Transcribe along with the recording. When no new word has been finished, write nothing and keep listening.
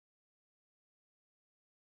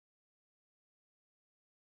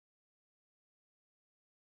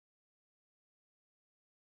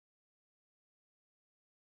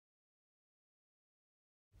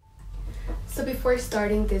So before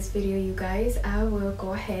starting this video, you guys, I will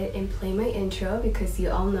go ahead and play my intro because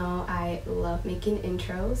you all know I love making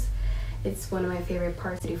intros. It's one of my favorite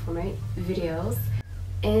parts to do for my videos.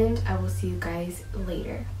 And I will see you guys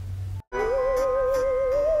later.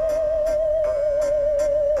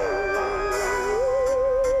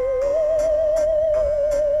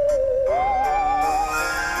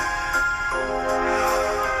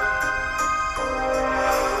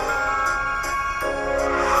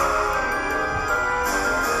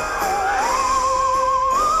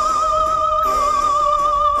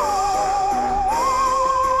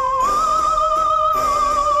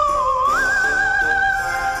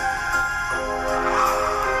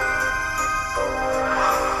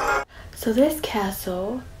 So this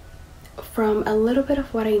castle, from a little bit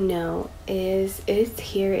of what I know, is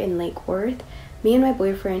here in Lake Worth. Me and my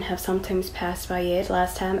boyfriend have sometimes passed by it.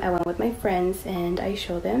 Last time I went with my friends and I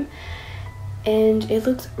showed them. And it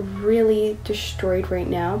looks really destroyed right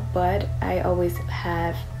now, but I always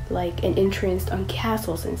have like an interest on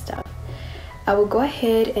castles and stuff. I will go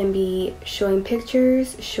ahead and be showing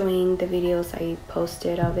pictures, showing the videos I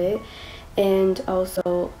posted of it, and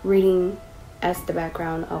also reading as the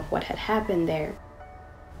background of what had happened there.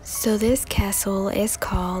 So this castle is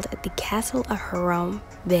called the Castle of Haram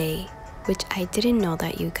Bay, which I didn't know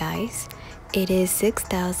that, you guys. It is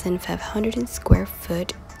 6,500 square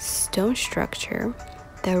foot stone structure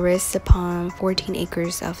that rests upon 14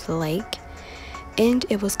 acres of the lake, and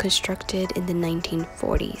it was constructed in the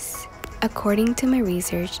 1940s. According to my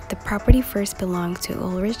research, the property first belonged to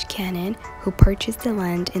Ulrich Cannon, who purchased the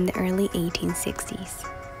land in the early 1860s.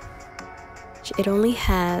 It only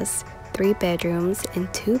has 3 bedrooms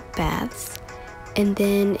and 2 baths, and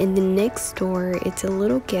then in the next door it's a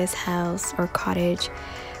little guest house or cottage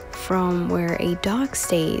from where a dog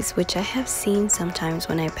stays, which I have seen sometimes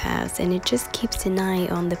when I pass, and it just keeps an eye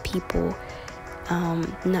on the people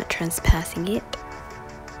not trespassing it.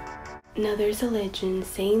 Now there's a legend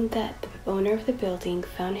saying that the owner of the building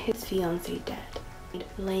found his fiancée dead,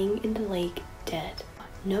 laying in the lake dead.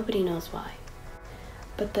 Nobody knows why,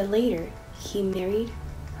 but then later he married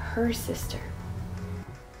her sister.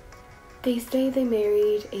 They say they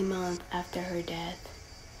married a month after her death,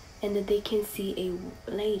 and that they can see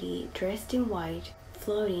a lady dressed in white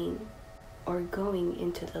floating or going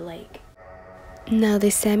into the lake. Now the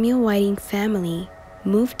Samuel Whiting family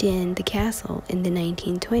moved in the castle in the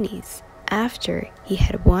 1920s after he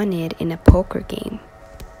had won it in a poker game.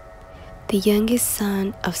 The youngest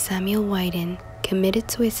son of Samuel Whiting committed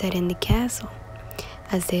suicide in the castle,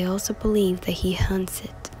 as they also believe that he hunts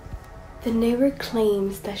it. The neighbor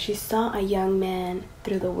claims that she saw a young man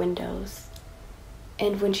through the windows,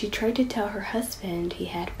 and when she tried to tell her husband, he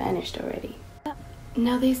had vanished already.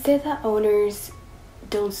 Now they say that owners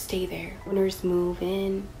don't stay there. Owners move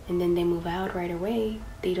in and then they move out right away.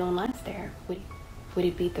 They don't last there. Would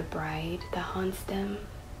it be the bride that haunts them?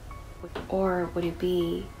 Or would it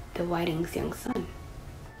be the Whiting's young son?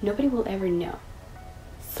 Nobody will ever know.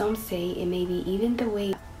 Some say it may be even the way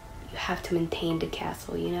you have to maintain the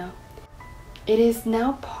castle, you know? It is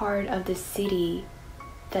now part of the city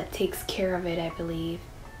that takes care of it, I believe,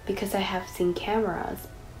 because I have seen cameras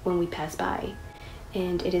when we pass by,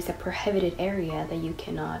 and it is a prohibited area that you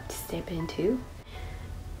cannot step into.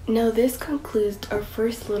 Now this concludes our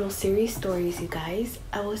first little series stories, you guys.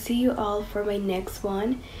 I will see you all for my next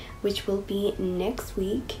one, which will be next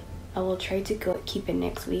week. I will try to keep it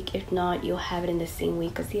next week. If not, you'll have it in the same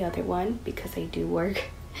week as the other one because I do work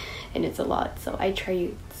and it's a lot. So I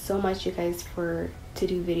try so much, you guys, to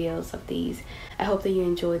do videos of these. I hope that you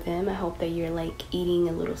enjoy them. I hope that you're like eating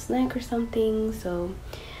a little snack or something. So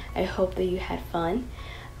I hope that you had fun.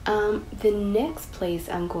 The next place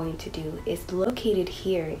I'm going to do is located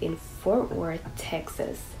here in Fort Worth,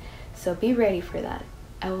 Texas. So be ready for that.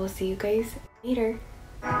 I will see you guys later.